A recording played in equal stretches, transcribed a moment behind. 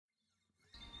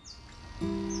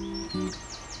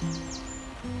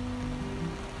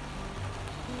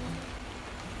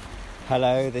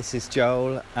Hello, this is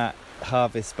Joel at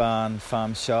Harvest Barn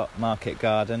Farm Shop Market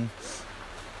Garden.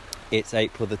 It's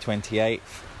April the 28th.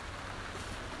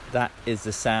 That is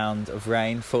the sound of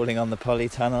rain falling on the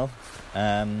polytunnel.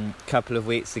 A couple of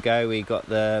weeks ago we got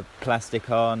the plastic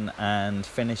on and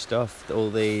finished off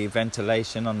all the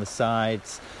ventilation on the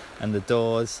sides and the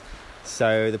doors.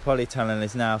 So the polytunnel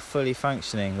is now fully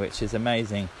functioning, which is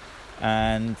amazing.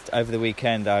 And over the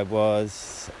weekend I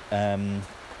was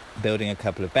building a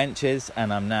couple of benches,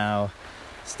 and I'm now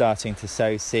starting to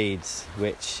sow seeds,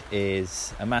 which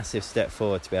is a massive step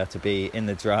forward to be able to be in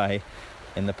the dry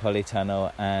in the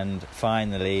polytunnel and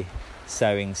finally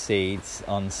sowing seeds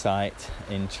on site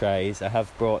in trays. I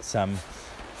have brought some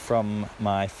from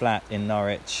my flat in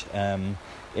Norwich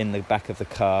in the back of the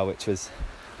car, which was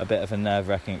a bit of a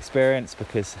nerve-wracking experience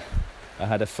because I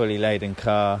had a fully laden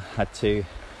car, had to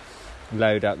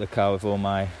load up the car with all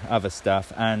my other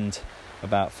stuff and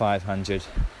about 500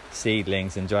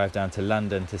 seedlings and drive down to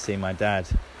London to see my dad.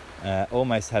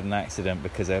 Almost had an accident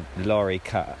because a lorry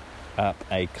cut up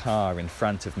a car in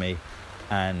front of me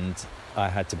and I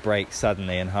had to brake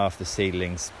suddenly and half the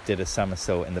seedlings did a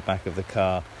somersault in the back of the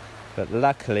car. But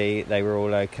luckily they were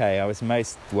all okay. I was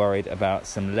most worried about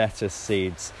some lettuce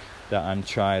seeds that I'm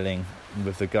trialling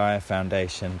with the Gaia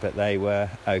Foundation, but they were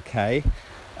okay.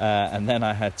 And then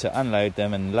I had to unload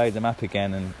them and load them up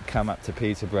again and come up to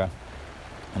Peterborough.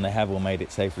 And they have all made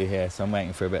it safely here, so I'm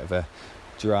waiting for a bit of a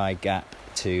dry gap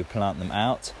to plant them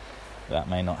out. That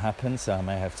may not happen, so I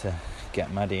may have to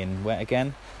get muddy and wet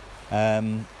again.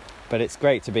 But it's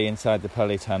great to be inside the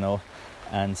polytunnel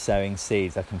and sowing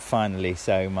seeds. I can finally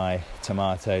sow my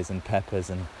tomatoes and peppers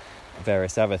and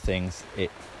various other things.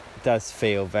 It does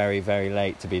feel very, very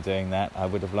late to be doing that. I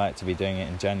would have liked to be doing it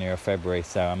in January or February,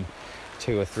 so I'm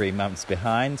 2 or 3 months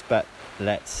behind, but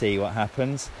let's see what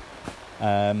happens.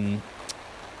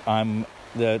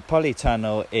 The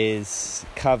polytunnel is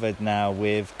covered now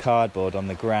with cardboard on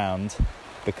the ground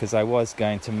because I was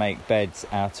going to make beds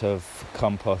out of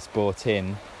compost bought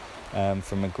in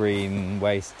from a green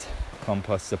waste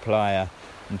compost supplier.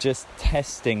 I'm just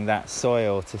testing that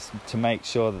soil to make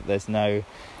sure that there's no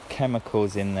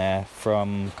chemicals in there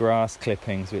from grass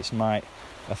clippings which might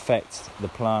affect the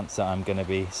plants that I'm going to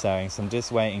be sowing. So I'm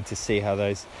just waiting to see how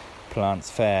those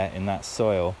plants fare in that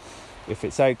soil. If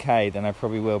it's okay, then I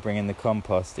probably will bring in the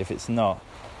compost. If it's not,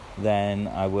 then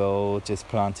I will just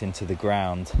plant into the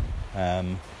ground.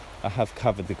 I have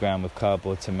covered the ground with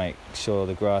cardboard to make sure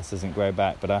the grass doesn't grow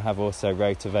back, but I have also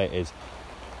rotivated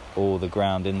all the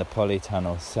ground in the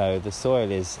polytunnel. So the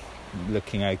soil is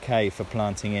looking okay for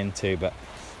planting into, but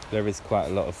there is quite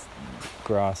a lot of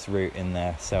grass root in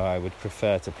there, so I would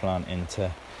prefer to plant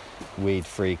into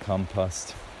weed-free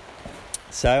compost.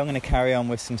 So I'm going to carry on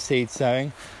with some seed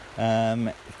sowing.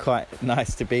 Quite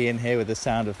nice to be in here with the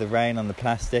sound of the rain on the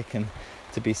plastic and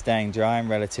to be staying dry and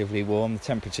relatively warm. The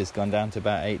temperature's gone down to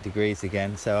about 8 degrees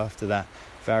again, so after that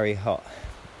very hot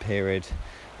period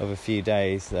of a few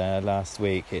days last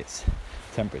week, its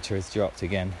temperature has dropped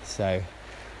again, so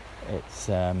it's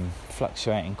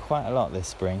fluctuating quite a lot this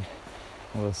spring.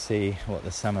 We'll see what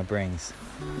the summer brings.